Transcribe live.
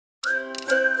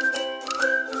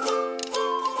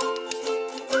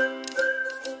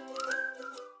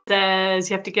because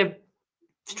you have to give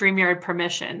StreamYard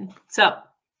permission. So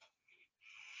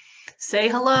say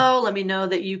hello. Let me know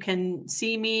that you can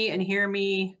see me and hear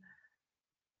me.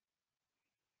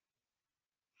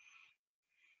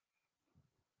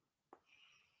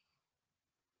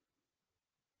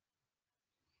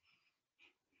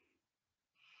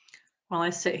 While I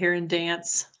sit here and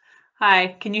dance.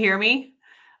 Hi, can you hear me?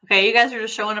 Okay, you guys are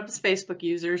just showing up as Facebook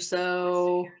users.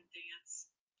 So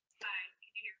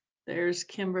there's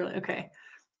Kimberly. Okay.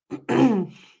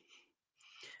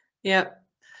 Yep.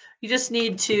 You just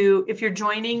need to, if you're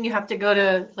joining, you have to go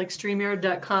to like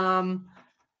StreamYard.com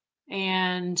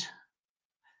and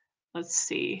let's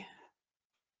see.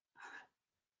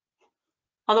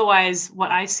 Otherwise,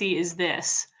 what I see is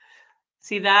this.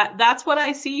 See that? That's what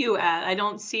I see you at. I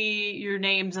don't see your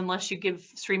names unless you give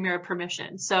StreamYard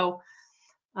permission. So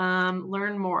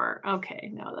learn more. Okay,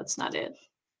 no, that's not it.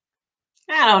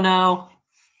 I don't know.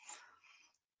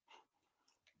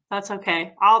 That's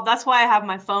okay. That's why I have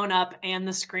my phone up and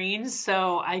the screens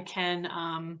so I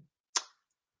can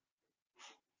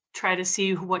try to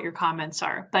see what your comments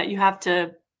are. But you have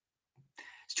to.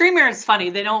 StreamYard is funny.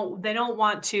 They don't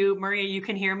want to. Maria, you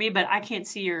can hear me, but I can't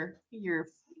see your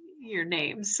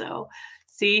name. So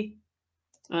see,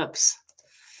 oops,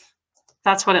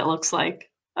 that's what it looks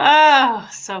like. Oh,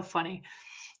 so funny.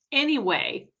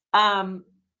 Anyway,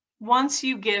 once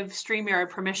you give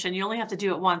StreamYard permission, you only have to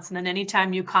do it once. And then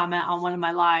anytime you comment on one of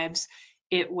my lives,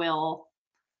 it will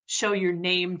show your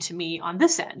name to me on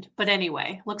this end. But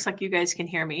anyway, looks like you guys can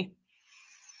hear me.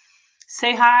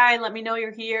 Say hi. Let me know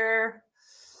you're here.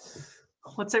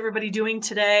 What's everybody doing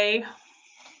today?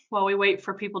 While we wait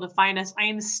for people to find us, I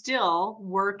am still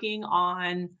working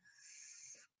on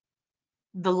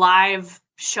the live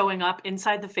showing up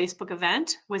inside the Facebook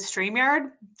event with StreamYard.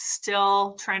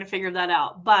 Still trying to figure that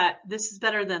out, but this is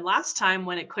better than last time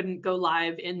when it couldn't go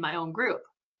live in my own group.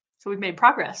 So we've made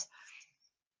progress.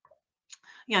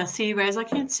 Yeah, see you guys, I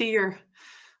can't see your,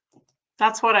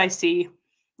 that's what I see.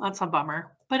 That's a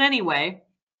bummer. But anyway,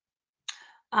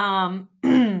 all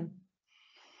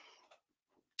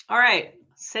right,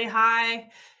 say hi.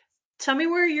 Tell me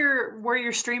where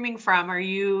you're streaming from. Are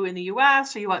you in the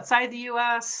US? Are you outside the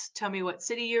US? Tell me what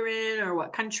city you're in or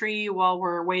what country while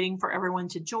we're waiting for everyone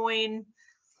to join.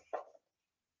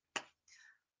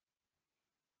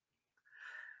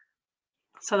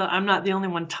 So that I'm not the only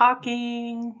one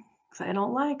talking, because I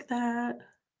don't like that.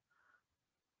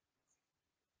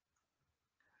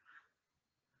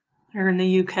 You're in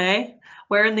the UK?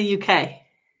 Where in the UK?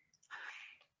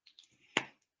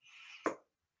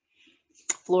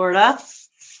 Florida.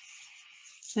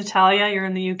 Natalia, you're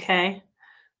in the UK.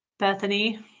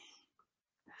 Bethany.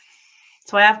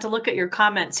 So I have to look at your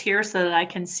comments here so that I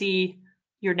can see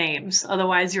your names.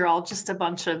 Otherwise, you're all just a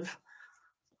bunch of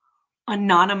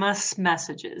anonymous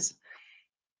messages.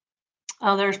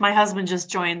 Oh, there's my husband just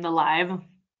joined the live.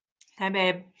 Hi,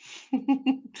 babe.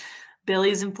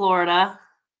 Billy's in Florida.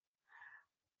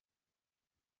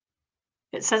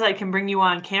 It says I can bring you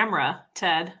on camera,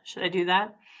 Ted. Should I do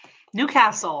that?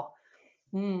 Newcastle.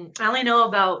 I only know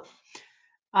about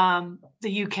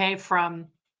the UK from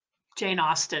Jane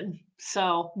Austen.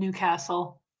 So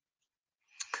Newcastle.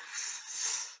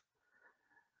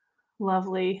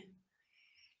 Lovely.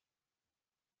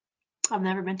 I've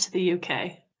never been to the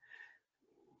UK.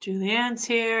 Julianne's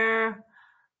here.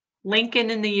 Lincoln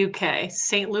in the UK.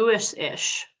 St.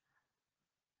 Louis-ish.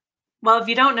 Well, if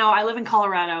you don't know, I live in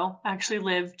Colorado. I actually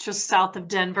live just south of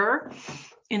Denver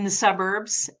in the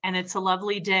suburbs, and it's a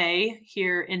lovely day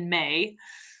here in May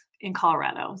in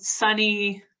Colorado.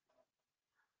 Sunny.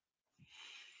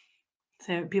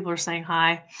 So people are saying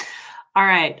hi. All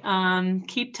right.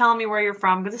 Keep telling me where you're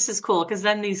from, but this is cool because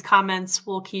then these comments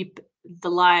will keep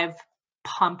the live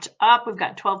pumped up. We've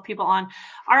got 12 people on.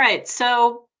 All right.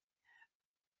 So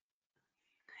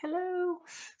hello.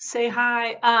 Say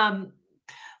hi.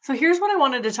 So here's what I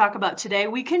wanted to talk about today.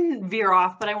 We can veer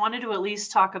off, but I wanted to at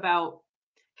least talk about,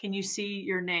 can you see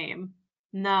your name?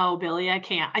 No, Billy, I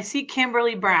can't. I see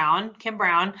Kimberly Brown. Kim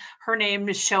Brown, her name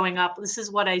is showing up. This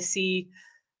is what I see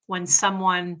when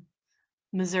someone,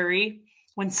 Missouri,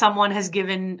 when someone has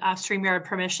given StreamYard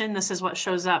permission, this is what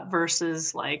shows up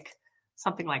versus like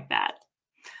something like that.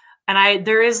 And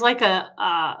there is like a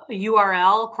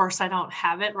URL. Of course, I don't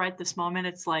have it right this moment.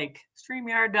 It's like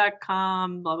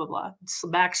StreamYard.com, blah, blah, blah. It's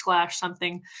 /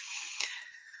 something.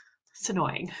 It's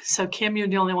annoying. So Kim, you're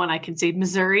the only one I can see.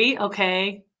 Missouri,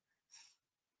 okay.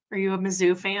 Are you a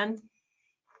Mizzou fan?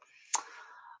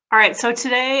 All right, so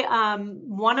today,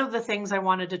 one of the things I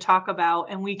wanted to talk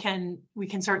about, and we can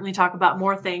certainly talk about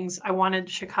more things. I wanted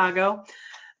Chicago.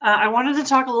 I wanted to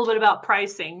talk a little bit about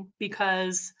pricing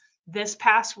because this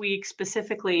past week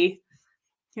specifically,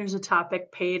 here's a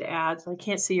topic, paid ads. I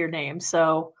can't see your name,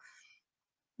 so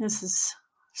this is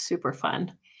super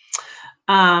fun.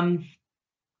 Oh,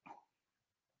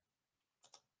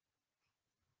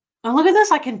 look at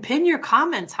this. I can pin your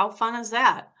comments. How fun is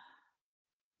that?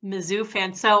 Mizzou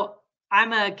fan. So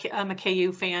I'm a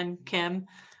KU fan, Kim.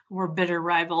 We're bitter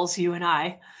rivals, you and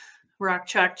I. Rock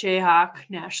Chalk Jayhawk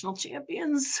national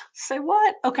champions. Say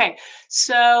what? Okay.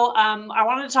 So I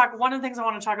wanted to talk, one of the things I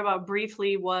want to talk about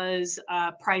briefly was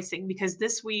pricing, because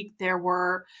this week there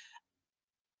were,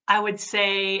 I would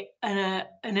say, an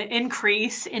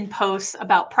increase in posts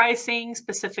about pricing,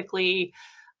 specifically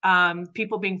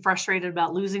people being frustrated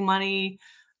about losing money,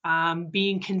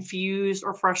 being confused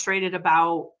or frustrated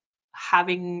about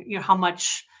having, how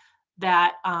much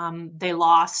that they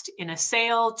lost in a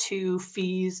sale to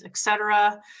fees,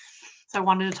 etc. So I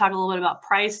wanted to talk a little bit about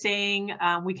pricing.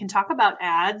 We can talk about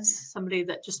ads. Somebody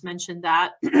that just mentioned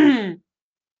that.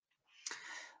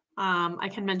 I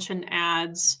can mention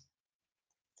ads.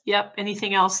 Yep.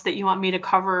 Anything else that you want me to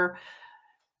cover,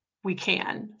 we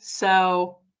can.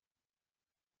 So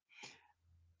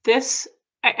this,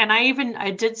 and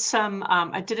I did some,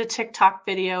 I did a TikTok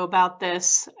video about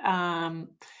this.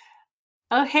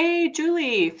 Oh, hey,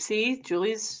 Julie. See,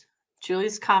 Julie's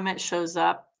comment shows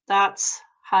up. That's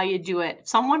how you do it. If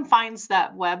someone finds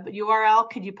that web URL,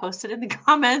 could you post it in the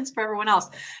comments for everyone else?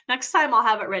 Next time I'll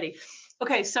have it ready.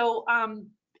 Okay, so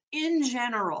in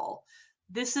general,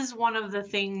 this is one of the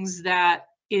things that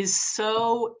is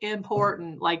so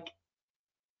important. Like,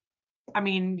 I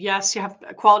mean, yes, you have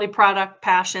a quality product,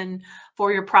 passion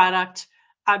for your product.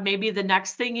 Maybe the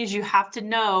next thing is you have to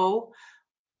know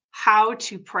how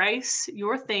to price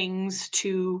your things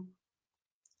to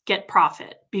get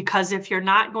profit. Because if you're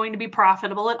not going to be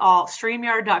profitable at all,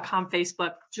 StreamYard.com,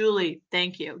 Facebook, Julie,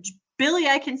 thank you. Billy,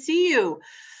 I can see you.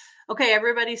 Okay,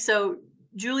 everybody. So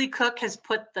Julie Cook has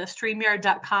put the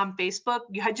StreamYard.com Facebook.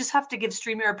 You just have to give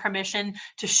StreamYard permission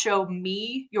to show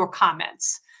me your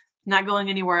comments, not going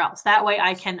anywhere else. That way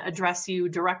I can address you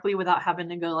directly without having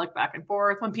to go like back and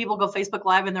forth. When people go Facebook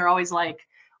Live and they're always like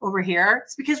over here,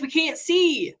 it's because we can't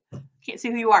see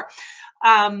who you are.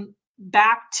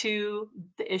 Back to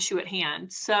the issue at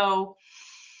hand. So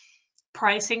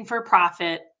pricing for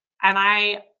profit. And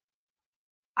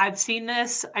I've seen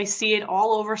this. I see it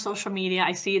all over social media.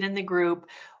 I see it in the group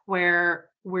where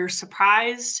we're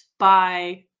surprised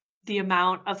by the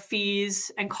amount of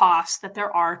fees and costs that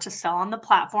there are to sell on the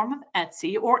platform of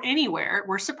Etsy or anywhere.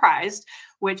 We're surprised,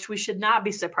 which we should not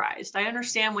be surprised. I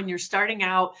understand when you're starting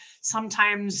out,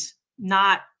 sometimes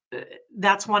not,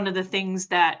 that's one of the things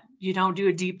that you don't do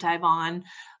a deep dive on.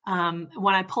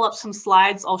 When I pull up some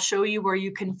slides, I'll show you where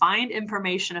you can find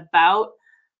information about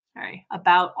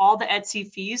all the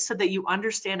Etsy fees so that you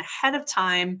understand ahead of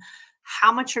time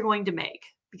how much you're going to make.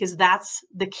 Because that's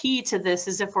the key to this,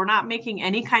 is if we're not making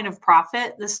any kind of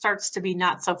profit, this starts to be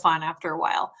not so fun after a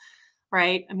while,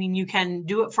 right? I mean, you can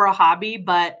do it for a hobby,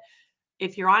 but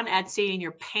if you're on Etsy and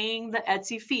you're paying the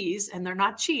Etsy fees and they're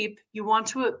not cheap, you want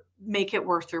to make it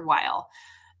worth your while.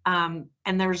 And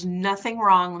there's nothing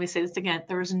wrong. Let me say this again.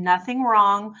 There's nothing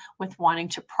wrong with wanting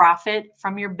to profit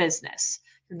from your business.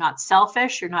 You're not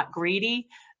selfish. You're not greedy.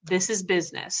 This is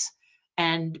business.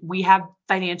 And we have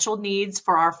financial needs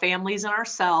for our families and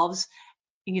ourselves.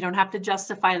 And you don't have to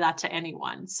justify that to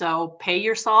anyone. So pay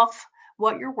yourself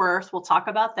what you're worth. We'll talk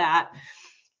about that.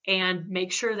 And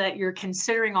make sure that you're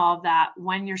considering all of that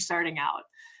when you're starting out.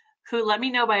 Let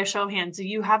me know by a show of hands, do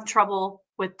you have trouble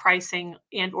with pricing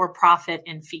and or profit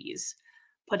and fees?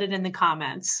 Put it in the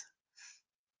comments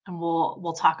and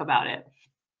we'll talk about it.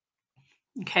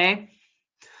 Okay.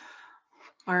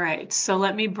 All right. So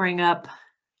let me bring up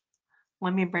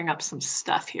some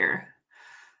stuff here.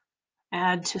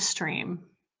 Add to stream.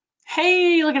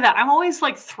 Hey, look at that. I'm always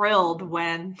like thrilled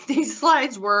when these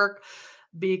slides work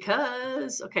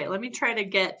because, okay, let me try to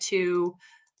get to,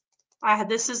 I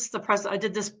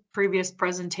did this previous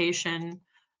presentation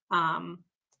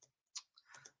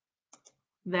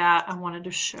that I wanted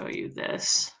to show you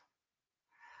this.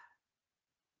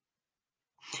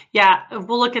 Yeah,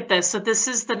 we'll look at this. So this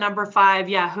is the number 5.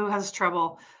 Yeah, who has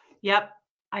trouble? Yep,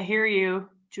 I hear you,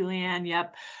 Julianne.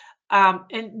 Yep.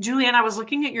 And Julianne, I was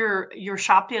looking at your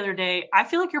shop the other day. I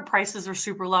feel like your prices are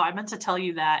super low. I meant to tell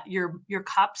you that your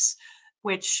cups,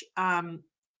 which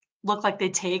look like they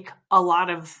take a lot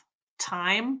of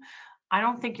time, I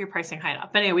don't think you're pricing high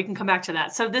enough. But anyway, we can come back to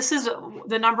that. So this is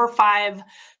the number 5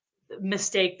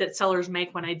 mistake that sellers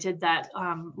make when I did that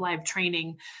live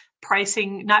training.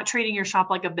 Pricing, not treating your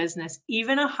shop like a business.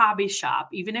 Even a hobby shop,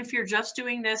 even if you're just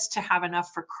doing this to have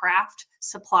enough for craft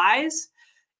supplies,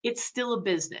 it's still a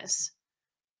business.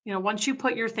 Once you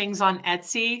put your things on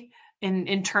Etsy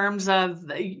in terms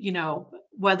of,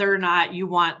 whether or not you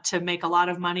want to make a lot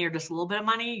of money or just a little bit of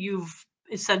money, you've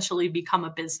essentially become a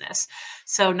business.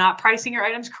 So not pricing your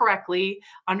items correctly,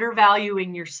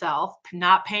 undervaluing yourself,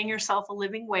 not paying yourself a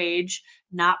living wage,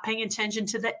 not paying attention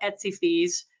to the Etsy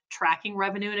fees, tracking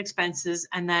revenue and expenses,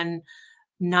 and then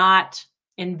not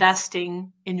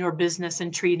investing in your business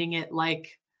and treating it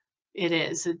like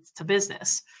it's a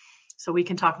business. So we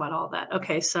can talk about all of that.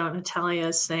 Okay, so Natalia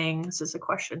is saying, this is a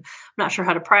question. I'm not sure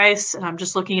how to price, and I'm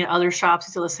just looking at other shops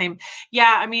who do the same.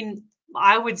 Yeah, I mean,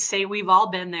 I would say we've all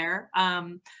been there.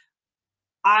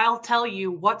 I'll tell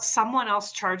you, what someone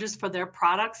else charges for their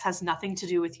products has nothing to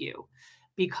do with you,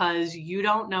 because you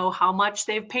don't know how much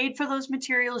they've paid for those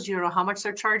materials. You don't know how much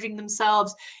they're charging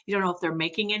themselves. You don't know if they're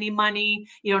making any money.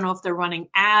 You don't know if they're running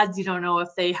ads. You don't know if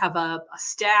they have a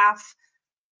staff.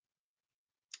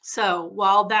 So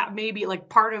while that may be like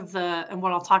part of and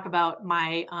what I'll talk about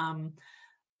my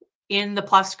in the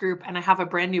Plus group, and I have a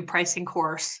brand new pricing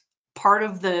course, part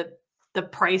of the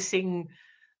pricing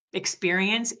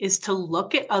experience is to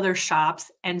look at other shops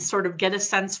and sort of get a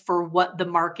sense for what the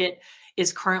market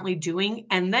is currently doing.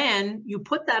 And then you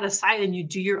put that aside and you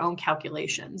do your own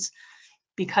calculations,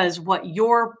 because what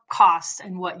your costs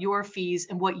and what your fees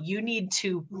and what you need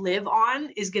to live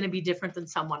on is going to be different than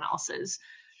someone else's.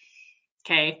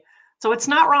 Okay. So it's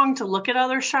not wrong to look at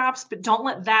other shops, but don't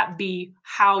let that be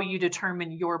how you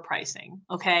determine your pricing.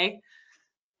 Okay.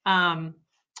 Let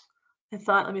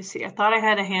me see. I thought I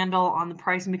had a handle on the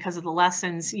pricing because of the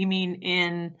lessons. You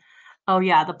mean oh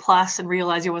yeah, the Plus, and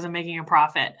realize you wasn't making a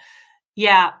profit.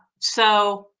 Yeah.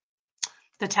 So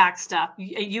the tax stuff,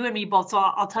 you and me both. So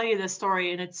I'll tell you this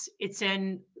story, and it's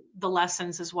in the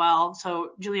lessons as well.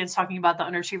 So Julian's talking about the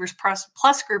Underachievers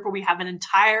Plus group, where we have an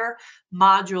entire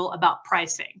module about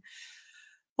pricing.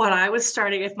 What I was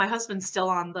starting, if my husband's still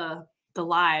on the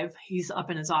live, he's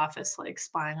up in his office, like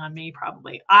spying on me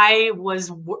probably. I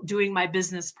was doing my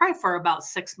business probably for about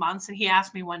 6 months. And he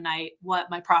asked me one night what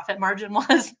my profit margin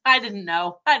was. I didn't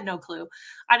know. I had no clue.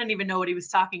 I didn't even know what he was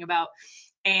talking about.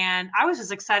 And I was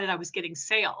just excited I was getting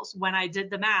sales. When I did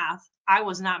the math, I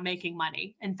was not making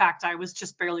money. In fact, I was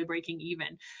just barely breaking even.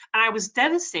 And I was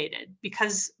devastated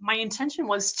because my intention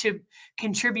was to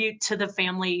contribute to the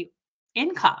family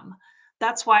income.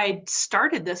 That's why I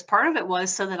started this. Part of it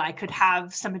was so that I could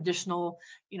have some additional,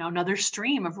 another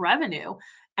stream of revenue.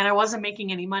 And I wasn't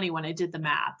making any money when I did the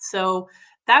math. So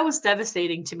that was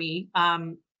devastating to me,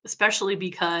 especially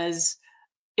because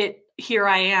here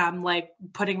I am, like,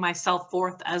 putting myself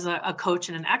forth as a coach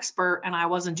and an expert, and I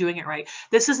wasn't doing it right.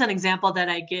 This is an example that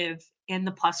I give in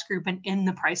the Plus group and in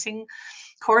the pricing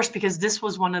course, because this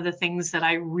was one of the things that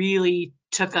I really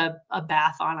took a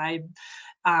bath on.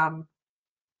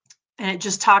 And it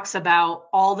just talks about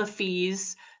all the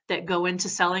fees that go into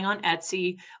selling on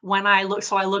Etsy. I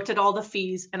looked at all the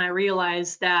fees, and I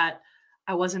realized that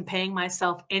I wasn't paying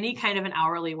myself any kind of an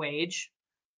hourly wage.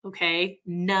 Okay,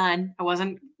 none. I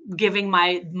wasn't giving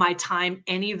my time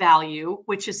any value,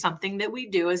 which is something that we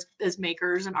do as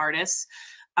makers and artists.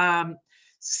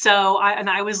 So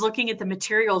I was looking at the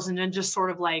materials and then just sort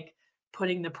of like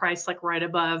putting the price like right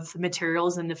above the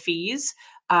materials and the fees.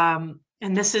 And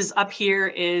this is up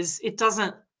here it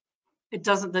doesn't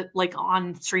like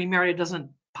on StreamYard, it doesn't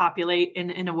populate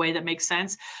in a way that makes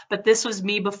sense. But this was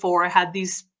me before I had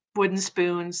these wooden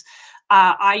spoons.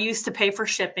 I used to pay for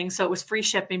shipping, so it was free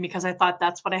shipping because I thought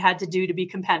that's what I had to do to be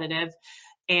competitive.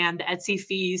 And the Etsy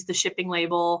fees, the shipping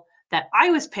label that I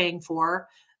was paying for,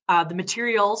 the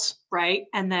materials, right?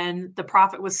 And then the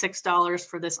profit was $6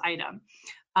 for this item.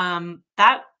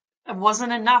 That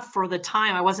wasn't enough for the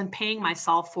time. I wasn't paying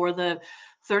myself for the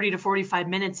 30 to 45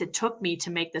 minutes it took me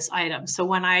to make this item. So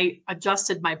when I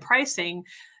adjusted my pricing,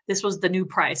 this was the new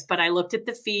price, but I looked at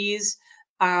the fees.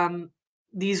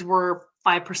 These were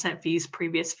 5% fees,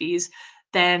 previous fees.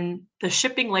 Then the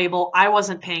shipping label, I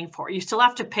wasn't paying for. You still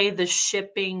have to pay the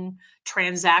shipping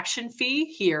transaction fee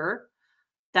here.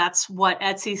 That's what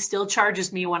Etsy still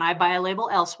charges me when I buy a label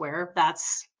elsewhere.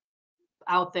 That's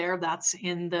out there. That's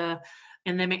in the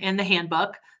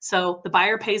handbook. So the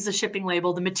buyer pays the shipping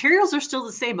label. The materials are still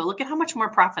the same, but look at how much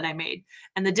more profit I made.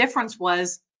 And the difference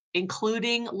was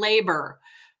including labor.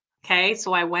 Okay,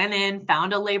 so I went in,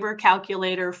 found a labor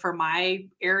calculator for my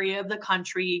area of the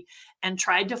country, and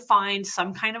tried to find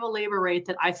some kind of a labor rate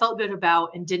that I felt good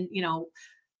about and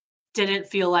didn't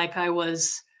feel like I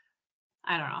was,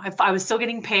 I don't know, if I was still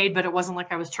getting paid, but it wasn't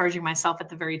like I was charging myself at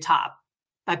the very top.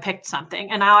 I picked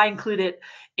something, and now I include it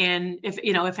in, if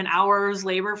an hour's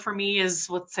labor for me is,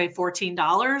 let's say,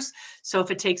 $14. So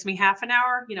if it takes me half an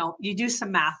hour, you do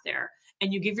some math there.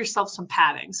 and you give yourself some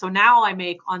padding. So now I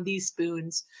make on these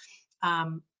spoons,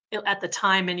 at the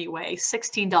time anyway,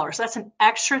 $16. So that's an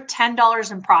extra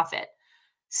 $10 in profit.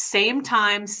 Same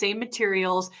time, same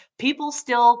materials. People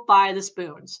still buy the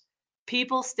spoons.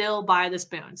 People still buy the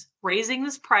spoons. Raising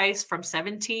this price from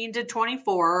 $17 to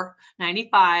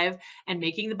 $24.95 and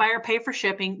making the buyer pay for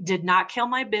shipping did not kill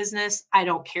my business. I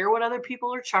don't care what other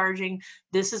people are charging.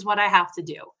 This is what I have to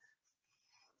do.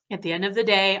 At the end of the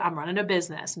day, I'm running a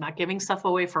business. I'm not giving stuff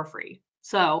away for free.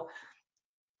 So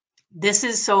this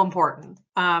is so important.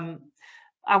 I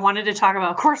wanted to talk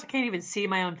about, of course, I can't even see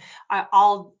my own.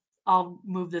 I'll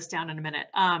move this down in a minute.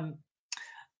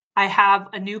 I have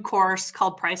a new course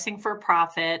called Pricing for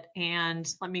Profit,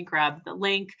 and let me grab the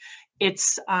link.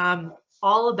 It's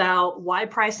all about why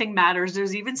pricing matters.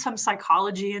 There's even some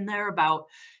psychology in there about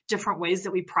different ways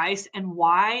that we price and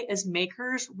why, as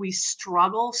makers, we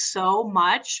struggle so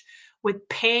much with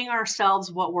paying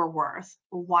ourselves what we're worth.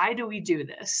 Why do we do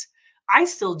this? I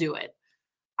still do it.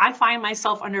 I find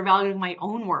myself undervaluing my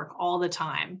own work all the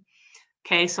time.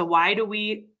 Okay, so why do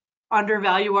we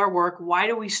undervalue our work? Why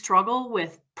do we struggle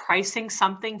with pricing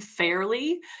something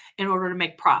fairly in order to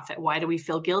make profit? Why do we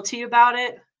feel guilty about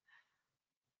it?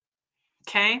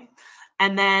 Okay,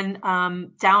 and then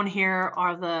down here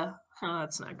are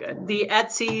that's not good. The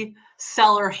Etsy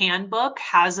Seller Handbook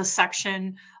has a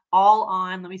section all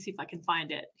on, let me see if I can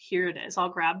find it. Here it is. I'll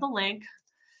grab the link.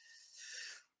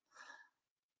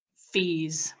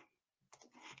 Fees.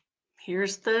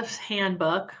 Here's the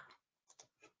handbook.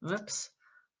 Whoops.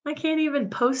 I can't even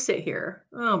post it here.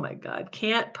 Oh my God.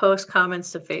 Can't post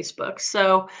comments to Facebook.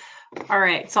 So, all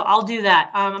right. So I'll do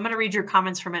that. I'm going to read your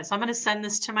comments from it. So I'm going to send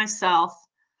this to myself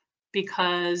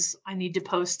because I need to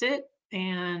post it.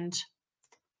 And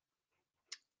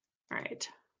all right.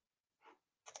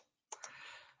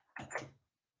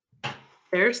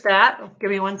 There's that.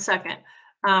 Give me 1 second.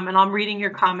 And I'm reading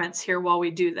your comments here while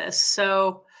we do this.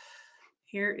 So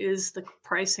here is the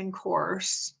pricing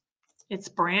course. It's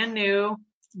brand new.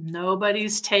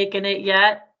 Nobody's taken it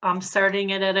yet. I'm starting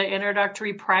it at an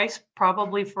introductory price,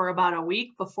 probably for about a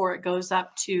week before it goes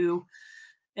up to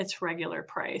its regular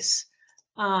price.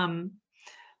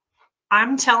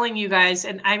 I'm telling you guys,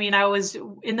 and I mean, I was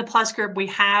in the Plus group. We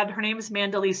had, her name is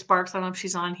Mandalee Sparks. I don't know if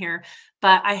she's on here,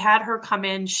 but I had her come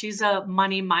in. She's a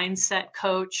money mindset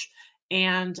coach.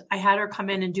 And I had her come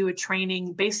in and do a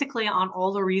training basically on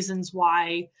all the reasons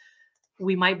why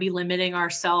we might be limiting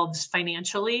ourselves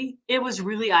financially. It was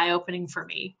really eye-opening for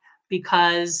me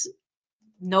because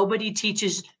nobody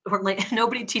teaches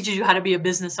you how to be a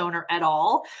business owner at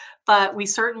all, but we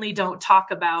certainly don't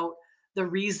talk about the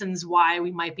reasons why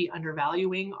we might be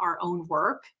undervaluing our own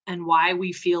work and why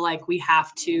we feel like we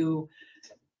have to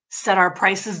set our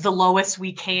prices the lowest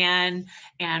we can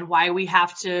and why we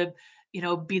have to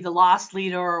be the loss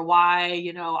leader, or why,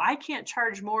 I can't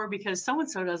charge more because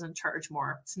so-and-so doesn't charge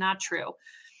more. It's not true.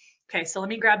 Okay, so let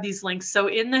me grab these links. So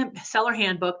in the Seller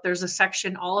Handbook, there's a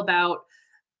section all about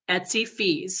Etsy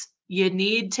fees. You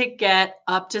need to get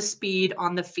up to speed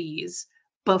on the fees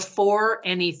before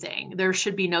anything. There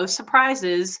should be no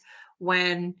surprises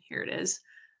when, here it is.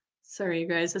 Sorry, you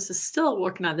guys, this is still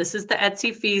working on. This is the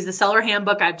Etsy fees, the Seller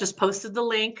Handbook. I've just posted the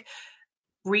link.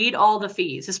 Read all the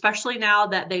fees, especially now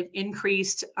that they've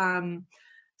increased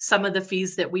some of the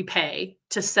fees that we pay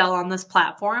to sell on this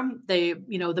platform.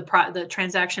 The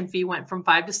transaction fee went from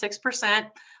 5% to 6%.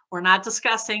 We're not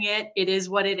discussing it. It is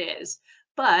what it is.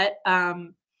 But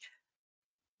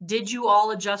did you all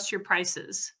adjust your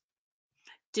prices?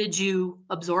 Did you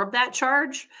absorb that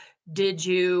charge? Did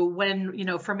you,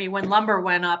 for me, when lumber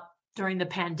went up during the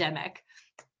pandemic,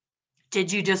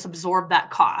 did you just absorb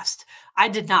that cost? I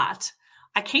did not.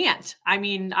 I can't. I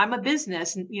mean, I'm a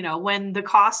business, when the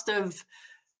cost of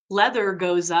leather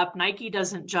goes up, Nike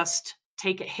doesn't just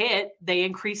take a hit, they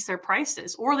increase their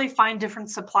prices, or they find different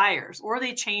suppliers, or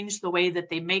they change the way that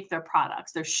they make their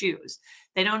products, their shoes.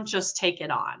 They don't just take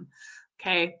it on.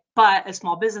 Okay. But as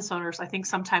small business owners, I think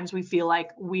sometimes we feel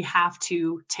like we have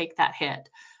to take that hit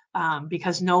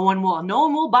because no one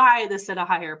will buy this at a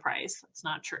higher price. That's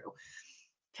not true.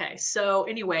 Okay. So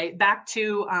anyway, back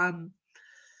to,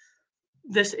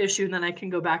 this issue, and then I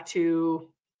can go back to,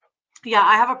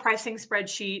 I have a pricing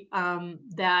spreadsheet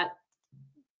that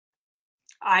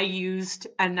I used,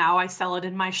 and now I sell it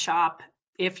in my shop.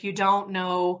 If you don't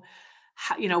know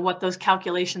how, what those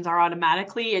calculations are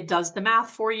automatically, it does the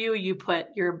math for you. You put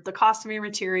the cost of your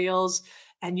materials,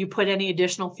 and you put any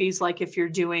additional fees, like if you're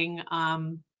doing,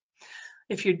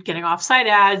 if you're getting offsite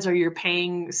ads or you're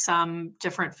paying some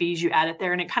different fees, you add it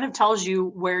there, and it kind of tells you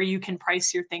where you can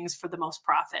price your things for the most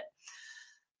profit.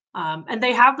 And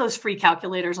they have those free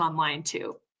calculators online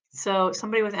too. So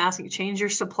somebody was asking, change your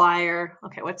supplier.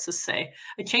 Okay, what's this say?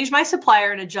 I changed my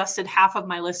supplier and adjusted half of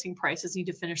my listing prices. Need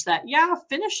to finish that. Yeah,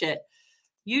 finish it.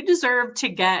 You deserve to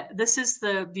get, this is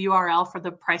the URL for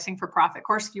the pricing for profit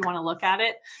course if you want to look at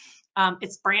it.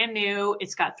 It's brand new.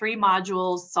 It's got 3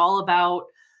 modules. It's all about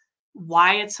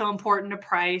why it's so important to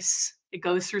price. It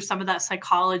goes through some of that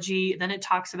psychology. Then it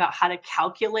talks about how to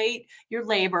calculate your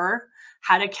labor,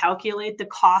 how to calculate the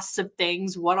costs of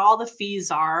things, what all the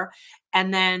fees are,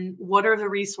 and then what are the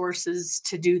resources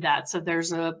to do that. So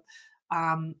there's a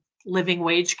living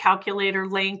wage calculator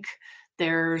link.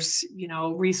 There's,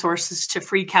 resources to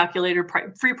free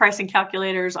pricing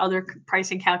calculators, other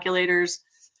pricing calculators.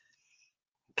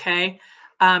 Okay.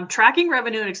 Tracking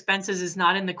revenue and expenses is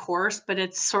not in the course, but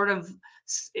it's sort of,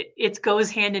 it goes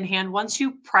hand in hand. Once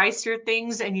you price your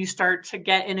things and you start to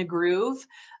get in a groove,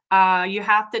 you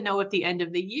have to know at the end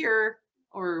of the year,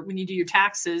 or when you do your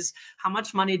taxes, how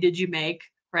much money did you make,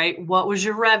 right? What was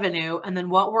your revenue? And then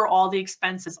what were all the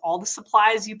expenses, all the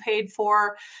supplies you paid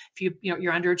for? If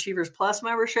your Underachievers Plus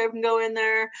membership can go in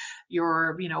there,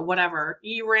 your, whatever,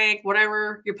 E-rank,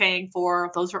 whatever you're paying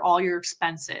for, those are all your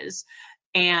expenses.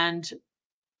 And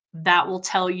that will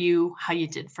tell you how you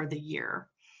did for the year.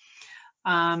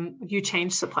 You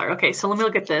changed supplier. Okay, so let me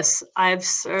look at this. I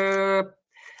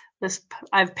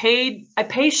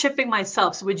pay shipping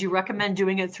myself. So would you recommend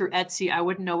doing it through Etsy? I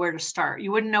wouldn't know where to start.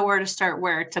 You wouldn't know where to start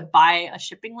where to buy a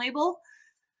shipping label?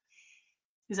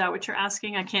 Is that what you're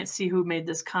asking? I can't see who made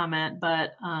this comment,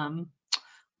 but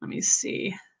let me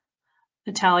see.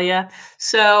 Natalia.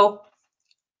 So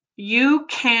you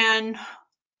can,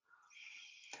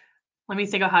 let me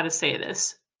think of how to say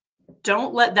this.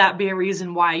 Don't let that be a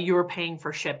reason why you're paying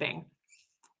for shipping.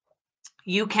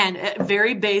 You can,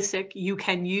 very basic, you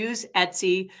can use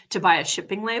Etsy to buy a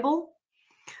shipping label.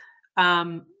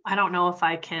 I don't know if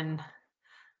I can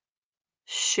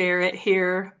share it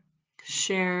here.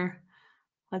 Share,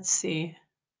 let's see,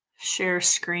 share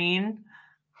screen.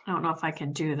 I don't know if I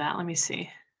can do that. Let me see.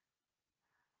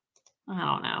 I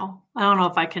don't know. I don't know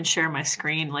if I can share my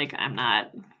screen. Like I'm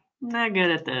not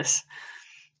good at this.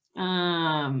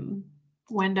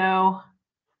 Window,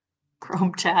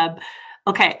 Chrome tab.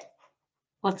 Okay,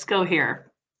 let's go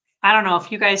here. I don't know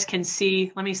if you guys can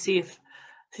see. Let me see if,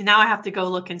 now I have to go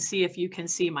look and see if you can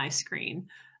see my screen.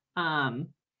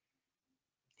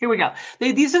 Here we go.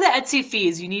 These are the Etsy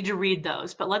fees. You need to read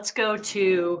those, but let's go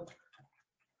to,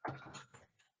 let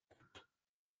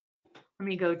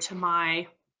me go to my,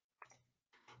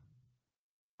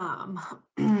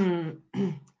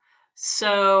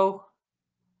 so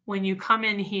when you come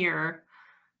in here,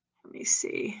 let me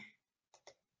see,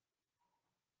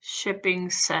 shipping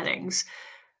settings.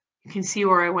 You can see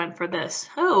where I went for this.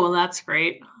 Oh, well, that's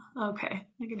great. Okay,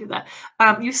 I can do that.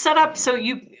 You set up, so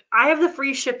I have the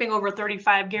free shipping over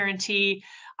 35 guarantee.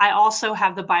 I also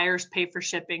have the buyers pay for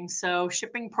shipping. So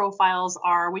shipping profiles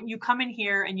are when you come in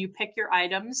here and you pick your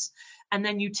items, and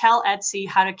then you tell Etsy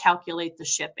how to calculate the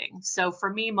shipping. So for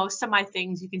me, most of my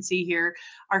things you can see here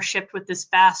are shipped with this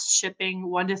fast shipping,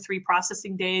 1 to 3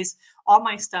 processing days. All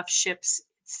my stuff ships.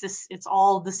 It's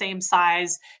all the same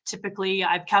size. Typically,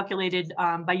 I've calculated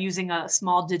by using a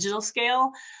small digital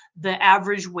scale. The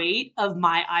average weight of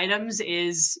my items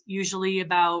is usually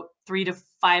about 3 to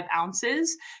 5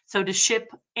 ounces. So to ship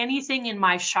anything in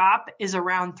my shop is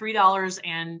around $3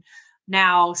 and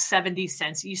now 70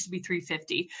 cents. It used to be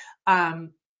 $3.50.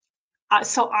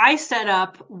 So I set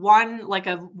up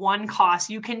one cost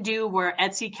you can do where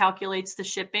Etsy calculates the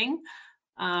shipping.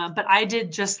 But I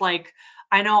did just like,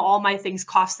 I know all my things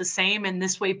cost the same, and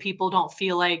this way people don't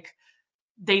feel like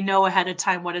they know ahead of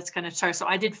time what it's going to charge. So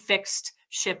I did fixed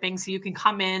shipping. So you can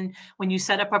come in when you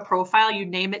set up a profile, you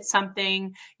name it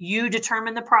something, you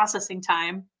determine the processing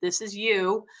time. This is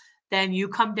you. Then you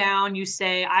come down, you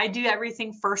say, I do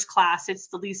everything first class. It's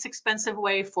the least expensive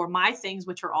way for my things,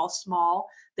 which are all small.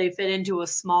 They fit into a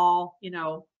small,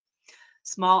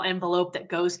 small envelope that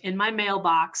goes in my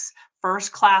mailbox,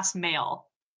 first class mail.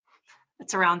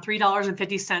 It's around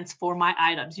 $3.50 for my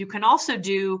items. You can also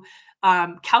do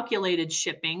calculated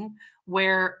shipping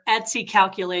where Etsy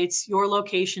calculates your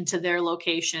location to their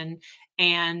location,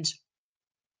 and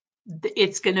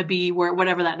it's going to be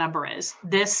whatever that number is.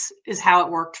 This is how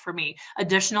it worked for me.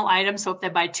 Additional items. So if they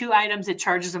buy 2 items, it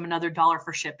charges them another $1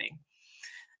 for shipping.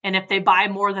 And if they buy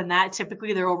more than that,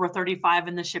 typically they're over 35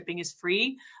 and the shipping is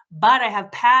free. But I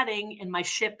have padding in my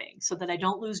shipping so that I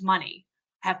don't lose money.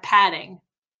 I have padding.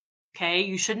 Okay,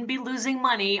 you shouldn't be losing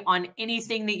money on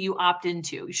anything that you opt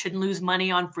into. You shouldn't lose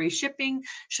money on free shipping,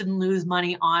 shouldn't lose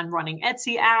money on running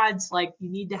Etsy ads. Like, you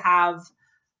need to have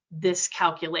this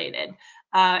calculated.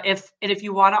 If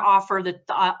you want to offer the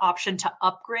option to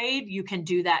upgrade, you can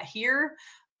do that here.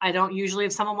 I don't usually,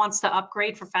 if someone wants to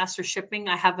upgrade for faster shipping,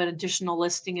 I have an additional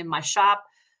listing in my shop.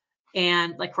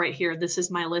 And like right here, this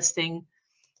is my listing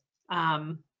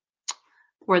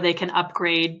where they can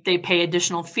upgrade. They pay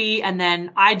additional fee. And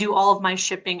then I do all of my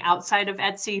shipping outside of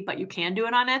Etsy, but you can do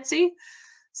it on Etsy.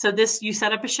 So this, you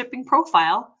set up a shipping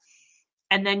profile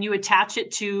and then you attach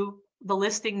it to the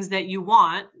listings that you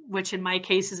want, which in my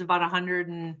case is about 100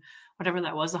 and whatever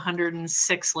that was,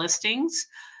 106 listings.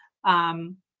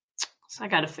 So I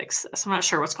got to fix this. I'm not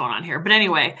sure what's going on here, but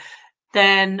anyway,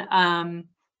 then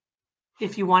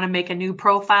if you want to make a new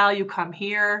profile, you come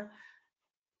here,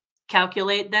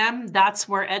 calculate them. That's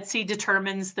where Etsy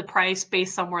determines the price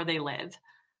based on where they live.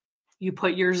 You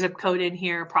put your zip code in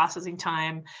here, processing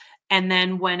time. And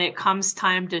then when it comes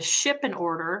time to ship an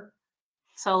order,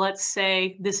 so let's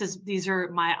say these are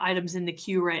my items in the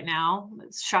queue right now.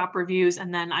 It's shop reviews,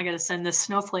 and then I got to send this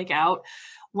snowflake out.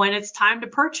 When it's time to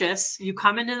purchase, you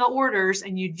come into the orders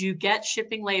and you do get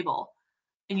shipping label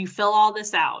and you fill all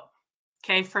this out.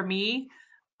 Okay, for me,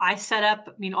 I set up,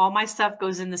 I mean, all my stuff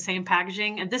goes in the same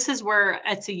packaging. And this is where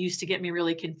Etsy used to get me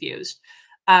really confused.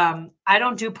 I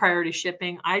don't do priority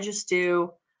shipping. I just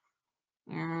do,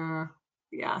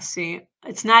 yeah, see,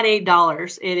 it's not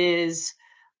 $8. It is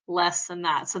less than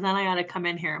that. So then I got to come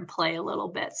in here and play a little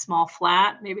bit. Small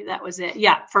flat, maybe that was it.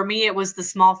 Yeah, for me, it was the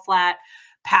small flat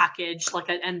package, like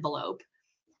an envelope,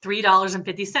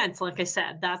 $3.50. Like I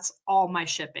said, that's all my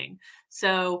shipping.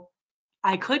 So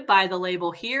I could buy the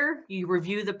label here. You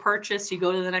review the purchase, you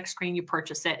go to the next screen, you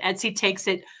purchase it. Etsy takes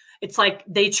it. It's like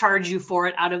they charge you for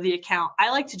it out of the account. I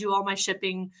like to do all my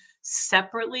shipping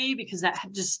separately because that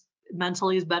just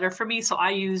mentally is better for me. So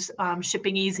I use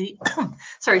Shipping Easy.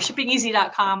 Sorry,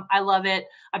 shippingeasy.com. I love it.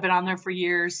 I've been on there for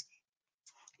years.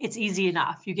 It's easy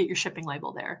enough. You get your shipping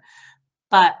label there.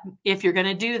 But if you're going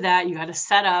to do that, you got to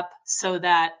set up so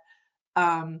that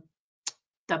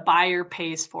the buyer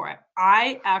pays for it.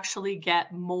 I actually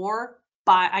get more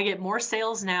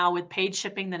sales now with paid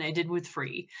shipping than I did with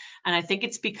free. And I think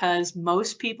it's because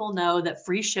most people know that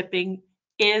free shipping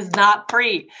is not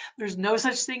free. There's no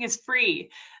such thing as free.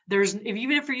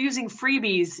 Even if you're using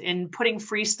freebies and putting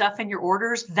free stuff in your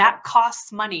orders, that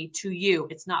costs money to you.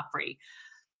 It's not free.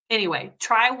 Anyway,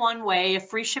 try one way. If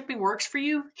free shipping works for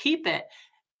you, keep it.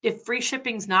 If free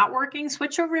shipping's not working,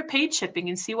 switch over to paid shipping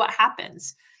and see what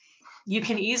happens. You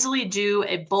can easily do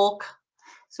a bulk.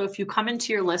 So if you come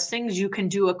into your listings, you can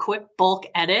do a quick bulk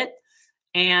edit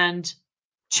and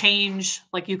change,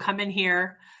 like you come in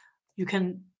here, you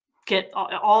can get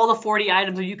all the 40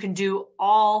 items, or you can do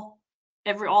all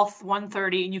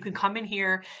 130, and you can come in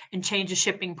here and change a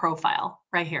shipping profile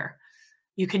right here.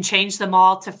 You can change them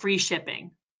all to free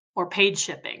shipping or paid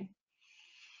shipping.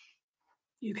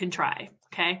 You can try,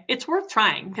 okay? It's worth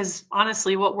trying because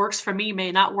honestly, what works for me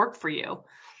may not work for you.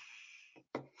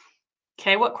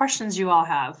 Okay, what questions do you all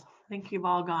have? I think you've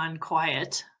all gone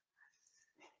quiet.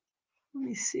 Let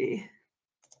me see.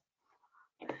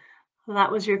 Well,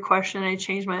 that was your question.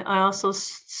 I also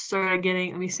started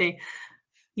getting, let me see.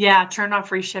 Yeah, turn off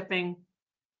free shipping.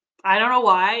 I don't know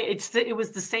why. It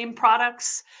was the same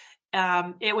products.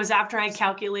 It was after I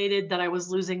calculated that I was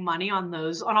losing money on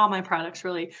all my products,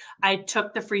 really. I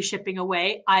took the free shipping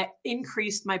away. I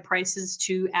increased my prices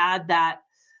to add that,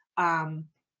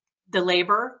 the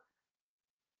labor.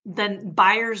 Then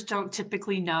buyers don't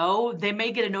typically know. They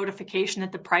may get a notification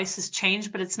that the price has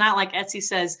changed, but it's not like Etsy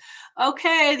says,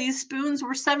 okay, these spoons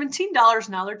were $17,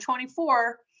 now they're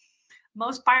 $24.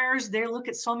 Most buyers, they look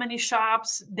at so many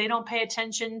shops, they don't pay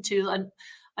attention to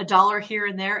a dollar here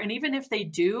and there. And even if they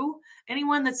do,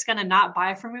 anyone that's going to not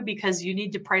buy from you because you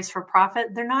need to price for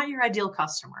profit, they're not your ideal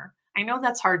customer. I know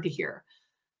that's hard to hear.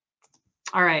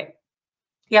 All right.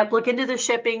 Yep, look into the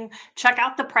shipping. Check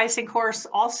out the pricing course.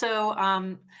 Also,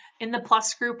 in the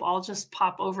Plus group, I'll just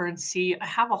pop over and see. I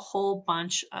have a whole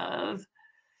bunch of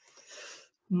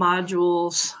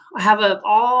modules. I have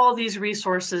all these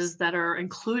resources that are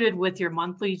included with your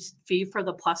monthly fee for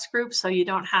the Plus group, so you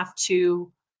don't have to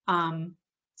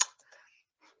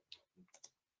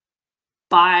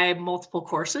buy multiple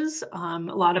courses. A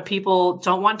lot of people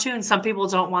don't want to, and some people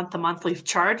don't want the monthly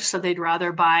charge, so they'd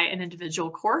rather buy an individual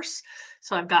course.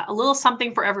 So I've got a little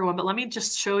something for everyone, but let me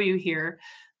just show you here.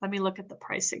 Let me look at the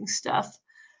pricing stuff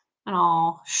and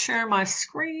I'll share my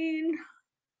screen.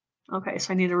 Okay,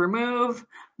 so I need to remove.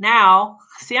 Now,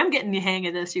 see, I'm getting the hang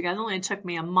of this, you guys. It only took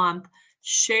me a month.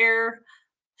 Share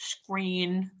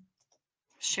screen,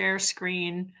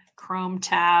 Chrome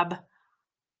tab,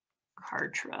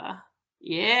 Kartra.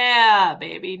 Yeah,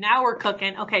 baby. Now we're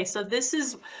cooking. Okay, so this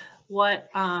is what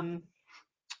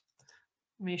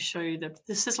Let me show you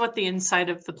this is what the inside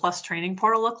of the Plus training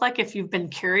portal look like. If you've been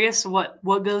curious what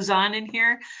goes on in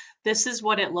here, this is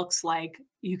what it looks like.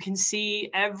 You can see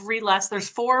every lesson. There's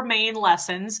 4 main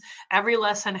lessons. Every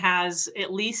lesson has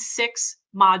at least 6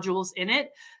 modules in it.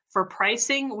 For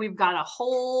pricing, we've got a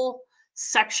whole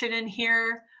section in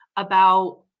here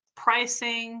about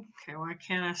pricing. Okay, why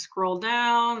can't I scroll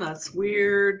down? That's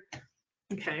weird.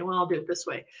 Okay, well, I'll do it this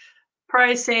way.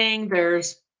 Pricing,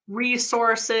 there's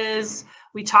resources.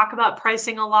 We talk about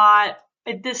pricing a lot.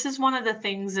 This is one of the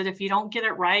things that if you don't get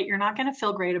it right, you're not going to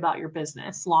feel great about your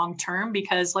business long term,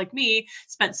 because like me,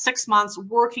 spent 6 months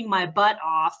working my butt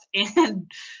off and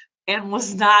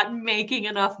was not making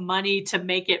enough money to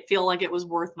make it feel like it was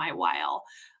worth my while.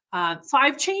 So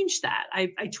I've changed that.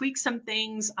 I tweaked some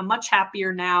things. I'm much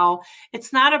happier now.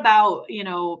 It's not about,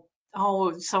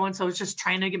 oh, so-and-so is just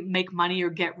trying to make money or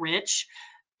get rich.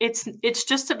 It's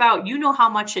just about, how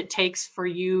much it takes for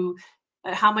you,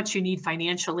 how much you need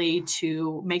financially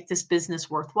to make this business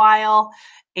worthwhile.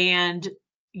 And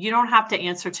you don't have to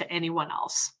answer to anyone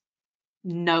else.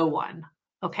 No one.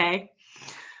 Okay.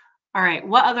 All right.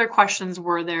 What other questions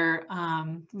were there?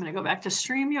 I'm going to go back to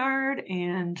StreamYard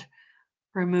and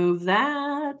remove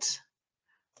that.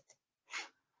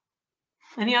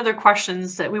 Any other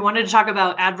questions that we wanted to talk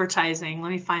about advertising?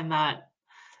 Let me find that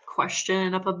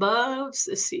question up above.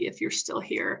 Let's see if you're still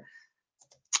here.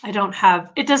 I don't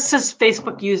have, it just says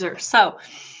Facebook user. So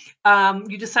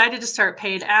you decided to start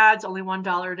paid ads, only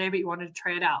 $1 a day, but you wanted to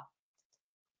try it out.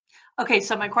 Okay,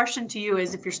 so my question to you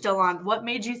is, if you're still on, what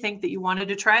made you think that you wanted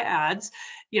to try ads?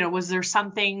 Was there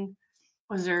something,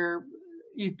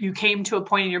 you came to a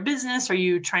point in your business? Are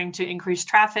you trying to increase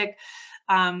traffic?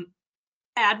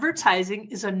 Advertising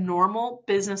is a normal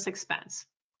business expense.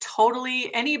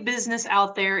 Totally, any business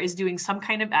out there is doing some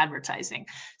kind of advertising.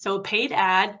 So a paid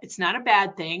ad, it's not a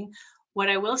bad thing. What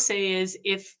I will say is,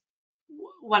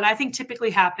 what I think typically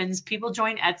happens, people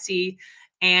join Etsy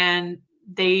and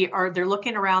they're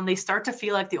looking around, they start to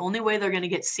feel like the only way they're going to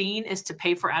get seen is to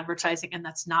pay for advertising, and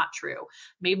that's not true.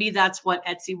 Maybe that's what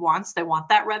Etsy wants. They want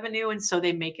that revenue, and so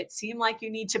they make it seem like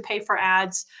you need to pay for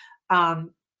ads,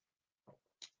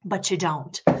 but you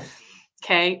don't.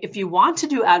 Okay, if you want to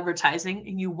do advertising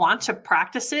and you want to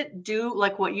practice it, do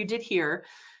like what you did here.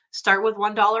 Start with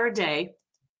 $1 a day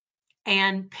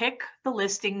and pick the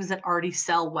listings that already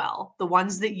sell well, the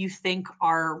ones that you think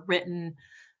are written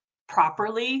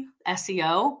properly,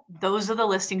 SEO. Those are the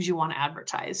listings you want to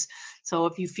advertise. So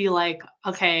if you feel like,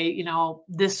 okay,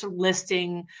 this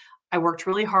listing, I worked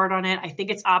really hard on it, I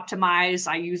think it's optimized,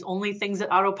 I use only things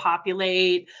that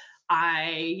auto-populate,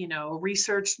 I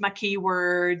researched my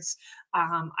keywords,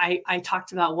 I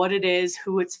talked about what it is,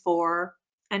 who it's for,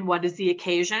 and what is the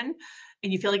occasion,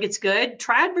 and you feel like it's good,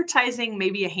 try advertising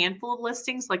maybe a handful of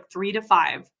listings, like 3 to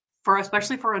 5.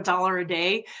 Especially for $1 a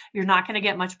day, you're not going to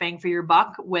get much bang for your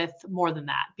buck with more than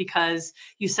that, because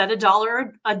you set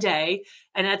 $1 a day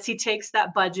and Etsy takes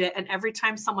that budget, and every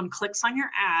time someone clicks on your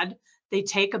ad, they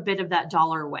take a bit of that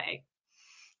dollar away.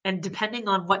 And depending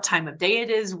on what time of day it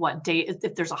is, what day,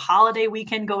 if there's a holiday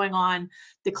weekend going on,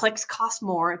 the clicks cost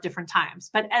more at different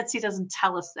times. But Etsy doesn't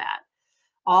tell us that.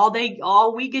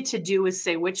 All we get to do is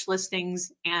say which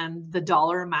listings and the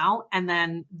dollar amount, and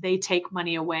then they take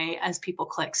money away as people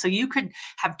click. So you could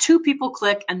have 2 people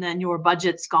click and then your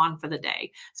budget's gone for the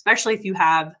day, especially if you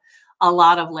have a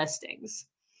lot of listings.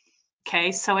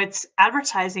 Okay, so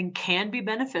advertising can be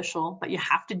beneficial, but you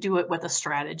have to do it with a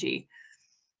strategy.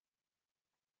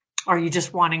 Are you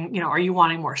just wanting, are you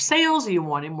wanting more sales? Are you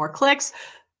wanting more clicks?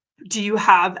 Do you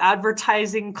have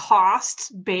advertising costs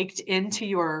baked into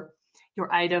your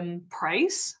item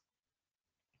price?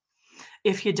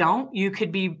 If you don't, you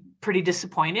could be pretty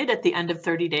disappointed at the end of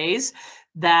 30 days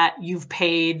that you've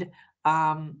paid,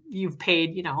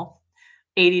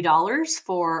 $80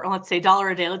 for, let's say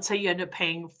 $1 a day. Let's say you end up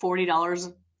paying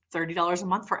 $40, $30 a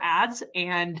month for ads,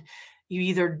 and you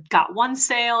either got one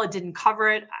sale, it didn't cover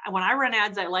it. When I run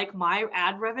ads, I like my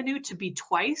ad revenue to be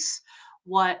twice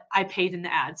what I paid in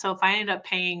the ad. So if I end up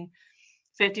paying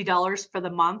 $50 for the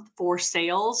month for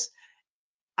sales,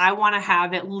 I want to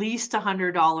have at least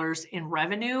 $100 in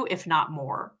revenue, if not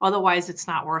more. Otherwise, it's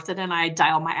not worth it. And I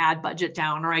dial my ad budget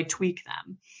down, or I tweak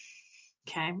them.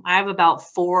 Okay. I have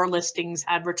about 4 listings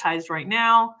advertised right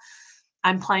now.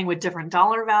 I'm playing with different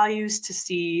dollar values to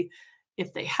see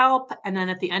if they help. And then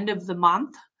at the end of the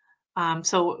month,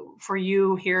 so for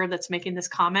you here that's making this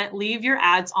comment, leave your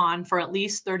ads on for at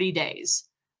least 30 days.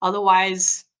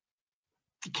 Otherwise,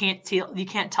 you can't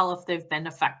tell if they've been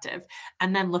effective.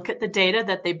 And then look at the data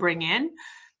that they bring in,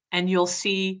 and you'll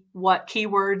see what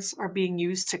keywords are being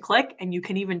used to click, and you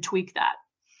can even tweak that.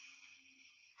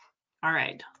 All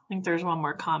right. I think there's one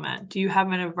more comment. Do you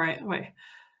have an wait,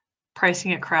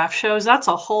 pricing at craft shows? That's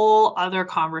a whole other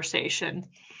conversation.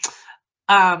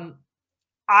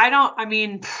 I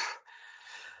mean,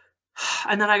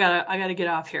 and then I gotta get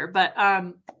off here. But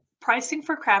pricing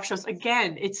for craft shows,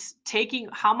 again, it's taking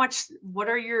how much, what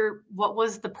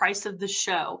was the price of the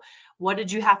show? What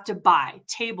did you have to buy?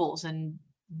 Tables and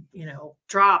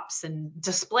drops and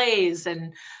displays,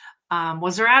 and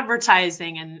was there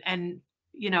advertising, and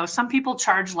some people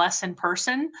charge less in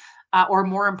person or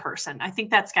more in person. I think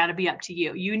that's got to be up to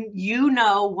you. You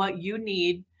know what you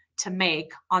need to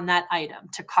make on that item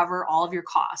to cover all of your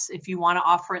costs. If you want to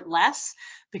offer it less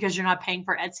because you're not paying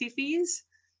for Etsy fees,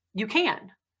 you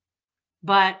can.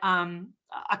 But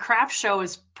a craft show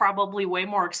is probably way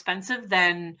more expensive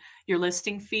than your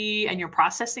listing fee and your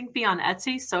processing fee on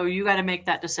Etsy. So you got to make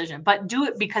that decision, but do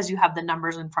it because you have the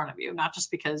numbers in front of you, not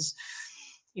just because,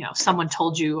 someone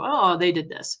told you, oh, they did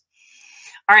this.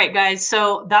 All right, guys.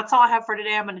 So that's all I have for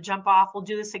today. I'm going to jump off. We'll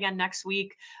do this again next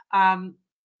week.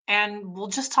 And we'll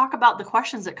just talk about the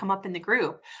questions that come up in the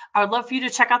group. I would love for you to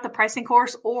check out the pricing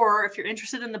course, or if you're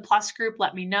interested in the Plus group,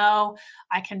 let me know.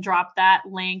 I can drop that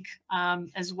link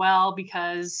as well,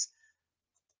 because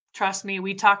trust me,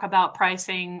 we talk about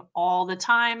pricing all the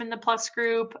time in the Plus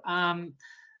group. And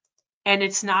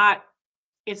it's not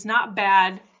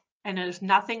bad. And there's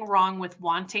nothing wrong with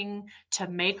wanting to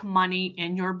make money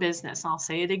in your business. I'll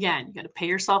say it again. You got to pay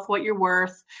yourself what you're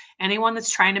worth. Anyone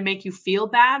that's trying to make you feel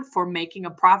bad for making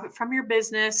a profit from your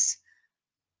business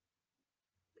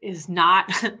is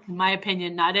not, in my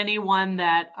opinion, not anyone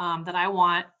that I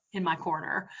want in my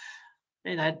corner.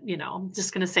 And I'm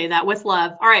just going to say that with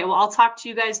love. All right. Well, I'll talk to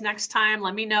you guys next time.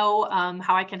 Let me know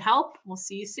how I can help. We'll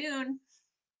see you soon.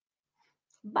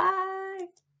 Bye.